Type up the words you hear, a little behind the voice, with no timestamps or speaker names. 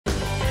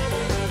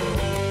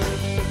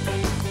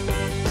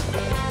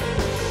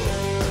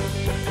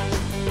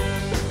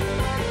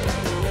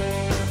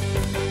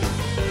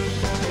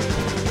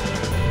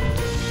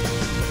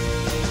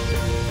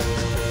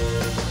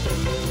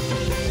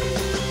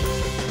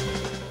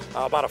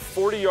About a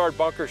 40-yard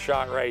bunker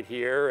shot right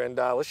here, and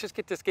let's just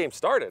get this game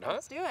started, huh?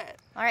 Let's do it.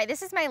 All right,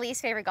 this is my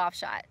least favorite golf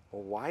shot.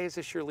 Well, why is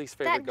this your least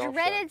favorite golf shot?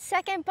 That dreaded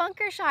second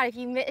bunker shot.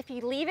 If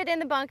you leave it in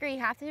the bunker, you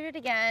have to do it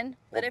again.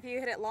 But if you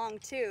hit it long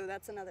too,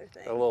 that's another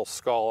thing. A little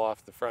skull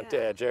off the front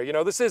edge there. You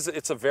know,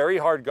 it's a very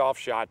hard golf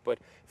shot, but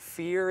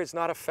fear is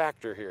not a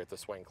factor here at the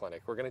Swing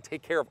Clinic. We're going to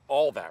take care of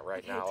all that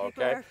right now,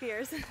 okay? Our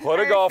fears. Put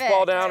a golf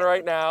ball down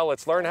right now.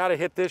 Let's learn how to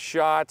hit this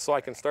shot so I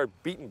can start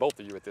beating both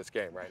of you at this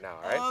game right now,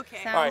 all right?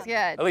 Okay. Sounds good.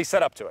 At least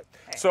set up to it.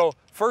 Right. So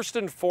first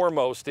and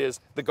foremost is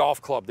the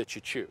golf club that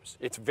you choose.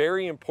 It's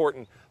very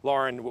important,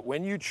 Lauren,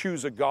 when you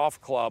choose a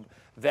golf club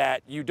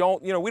that you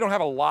don't, we don't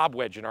have a lob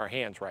wedge in our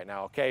hands right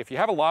now, okay? If you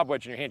have a lob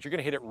wedge in your hands, you're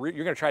gonna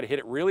you're gonna try to hit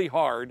it really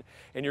hard,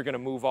 and you're gonna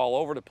move all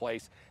over the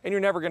place, and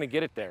you're never gonna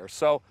get it there.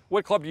 So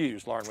what club do you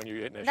use, Lauren, when you're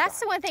hitting this shot? That's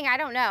the one thing I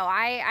don't know.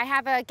 I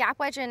have a gap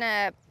wedge and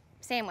a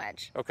sand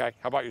wedge. Okay,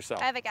 how about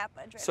yourself? I have a gap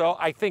wedge right So now.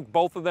 I think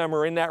both of them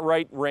are in that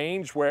right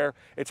range where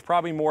it's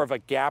probably more of a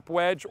gap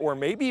wedge or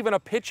maybe even a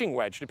pitching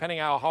wedge, depending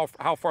on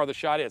how far the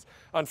shot is.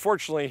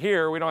 Unfortunately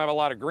here, we don't have a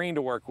lot of green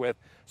to work with,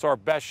 so our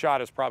best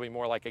shot is probably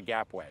more like a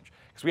gap wedge,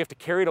 because we have to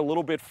carry it a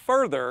little bit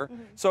further.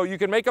 So you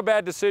can make a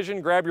bad decision,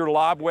 grab your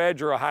lob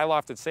wedge or a high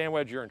lofted sand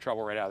wedge, you're in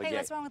trouble right out of the Hey, gate.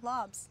 what's wrong with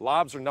lobs?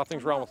 Lobs are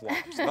nothing's wrong with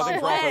lobs.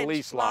 Nothing's wrong with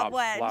Elise Lob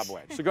lob wedge.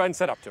 wedge. So go ahead and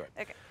set up to it.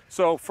 Okay.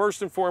 So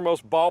first and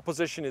foremost, ball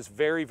position is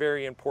very,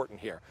 very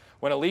important here.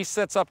 When Elise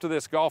sets up to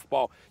this golf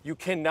ball, you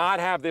cannot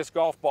have this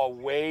golf ball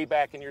way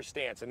back in your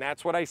stance. And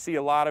that's what I see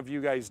a lot of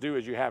you guys do,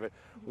 is you have it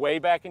way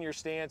back in your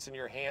stance and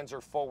your hands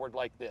are forward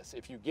like this.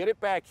 If you get it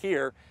back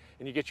here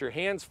and you get your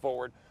hands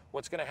forward,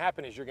 what's gonna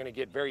happen is you're gonna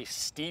get very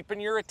steep in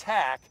your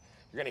attack.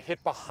 You're gonna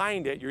hit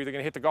behind it. You're either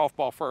gonna hit the golf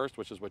ball first,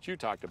 which is what you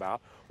talked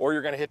about, or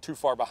you're gonna hit too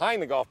far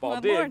behind the golf ball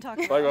Like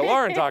what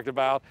Lauren talked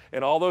about,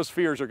 and all those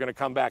fears are gonna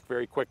come back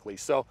very quickly.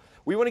 So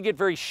we wanna get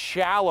very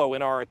shallow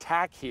in our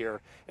attack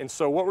here. And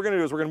so what we're gonna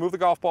do is we're gonna move the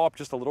golf ball up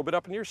just a little bit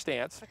up in your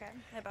stance. Okay.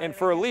 And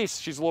for Elise,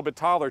 she's a little bit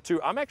taller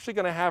too. I'm actually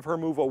gonna have her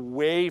move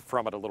away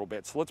from it a little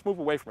bit. So let's move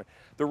away from it.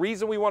 The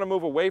reason we wanna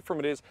move away from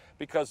it is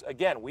because,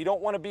 again, we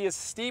don't wanna be as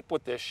steep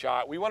with this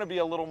shot. We wanna be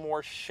a little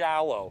more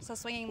shallow So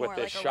swinging with more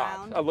this like shot.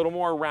 around? A little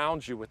more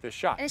around you with this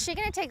shot. And is she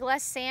gonna take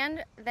less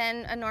sand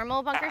than a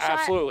normal bunker shot?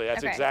 Absolutely, that's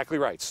Okay. exactly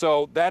right.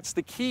 So that's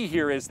the key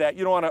here, is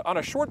that, on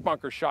a short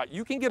bunker shot,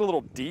 you can get a little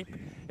deep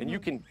and you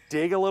can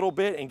dig a little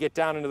bit and get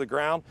down into the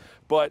ground.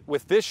 But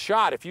with this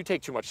shot, if you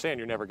take too much sand,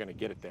 you're never gonna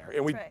get it there.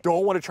 And we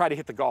don't wanna try to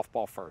hit the golf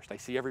ball first. I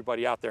see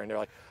everybody out there and they're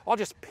like, I'll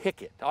just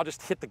pick it. I'll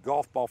just hit the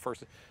golf ball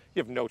first. You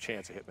have no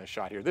chance of hitting this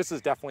shot here. This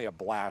is definitely a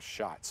blast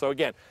shot. So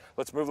again,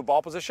 let's move the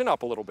ball position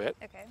up a little bit.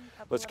 Okay.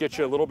 Let's get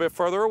you a little bit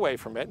further away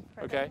from it,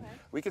 okay?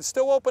 We can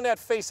still open that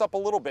face up a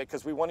little bit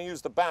because we want to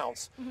use the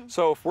bounce.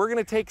 So if we're going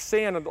to take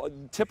sand,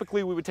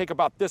 typically we would take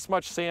about this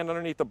much sand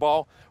underneath the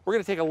ball. We're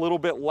going to take a little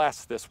bit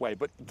less this way,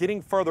 but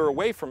getting further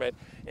away from it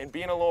and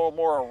being a little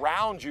more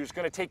around you is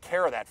going to take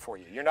care of that for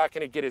you. You're not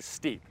going to get as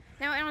steep.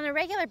 Now, on a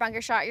regular bunker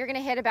shot, you're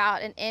gonna hit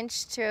about an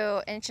inch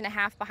to inch and a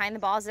half behind the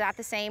ball. Is that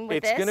the same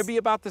with this? It's gonna be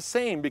about the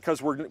same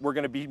because we're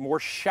gonna be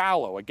more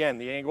shallow. Again,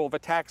 the angle of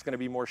attack is gonna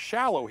be more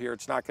shallow here.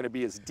 It's not gonna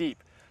be as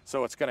deep.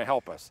 So it's gonna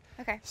help us.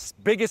 Okay.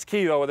 Biggest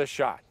key though with this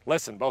shot.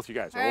 Listen, both you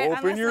guys, right,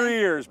 open your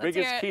ears. Let's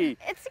Biggest hear it. key.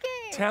 It's a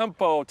game.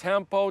 Tempo,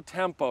 tempo,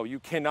 tempo. You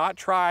cannot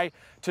try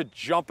to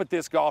jump at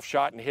this golf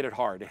shot and hit it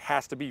hard. It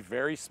has to be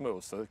very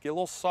smooth. So get a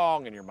little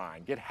song in your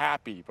mind. Get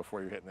happy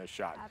before you're hitting this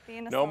shot. Happy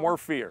and a No song. more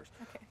fears.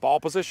 Okay. Ball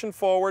position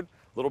forward,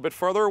 a little bit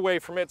further away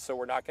from it, so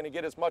we're not gonna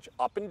get as much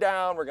up and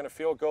down. We're gonna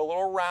feel it go a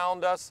little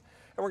around us,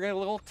 and we're gonna get a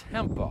little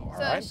tempo, all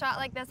So right? a shot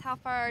like this, how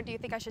far do you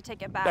think I should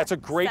take it back? That's a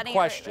great Setting it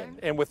right question.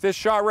 there? And with this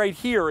shot right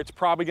here, it's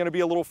probably gonna be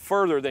a little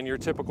further than your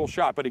typical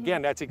shot. But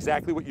again, that's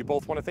exactly what you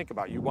both wanna think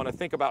about. You wanna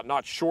think about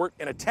not short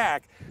and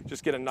attack,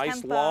 just get a nice,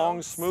 Tempo.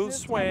 long, smooth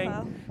swing.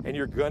 tempo. And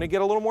you're gonna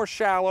get a little more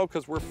shallow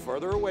because we're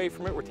further away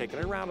from it. We're taking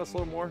it around us a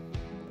little more.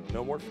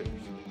 No more fears.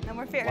 No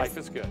more fears. Life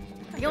is good.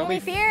 The only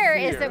fear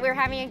is that we're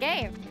having a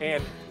game.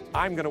 And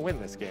I'm gonna win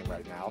this game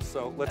right now,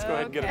 so let's go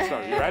ahead and get it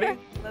started. You ready?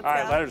 Let's All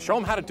right, go. let her show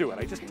them how to do it.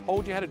 I just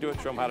told you how to do it,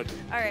 show them how to do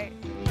it. All right.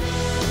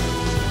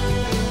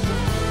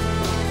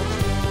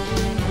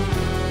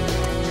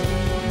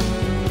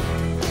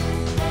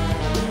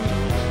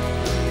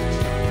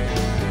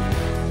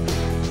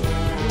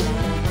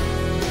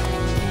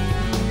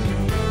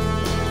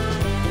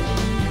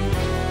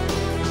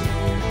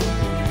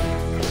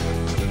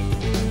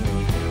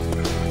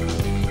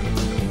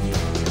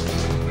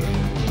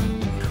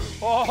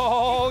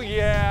 Oh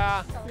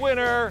yeah,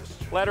 winner.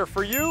 Letter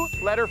for you,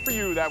 letter for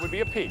you. That would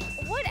be a P.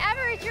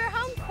 Whatever, it's your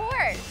home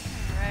court.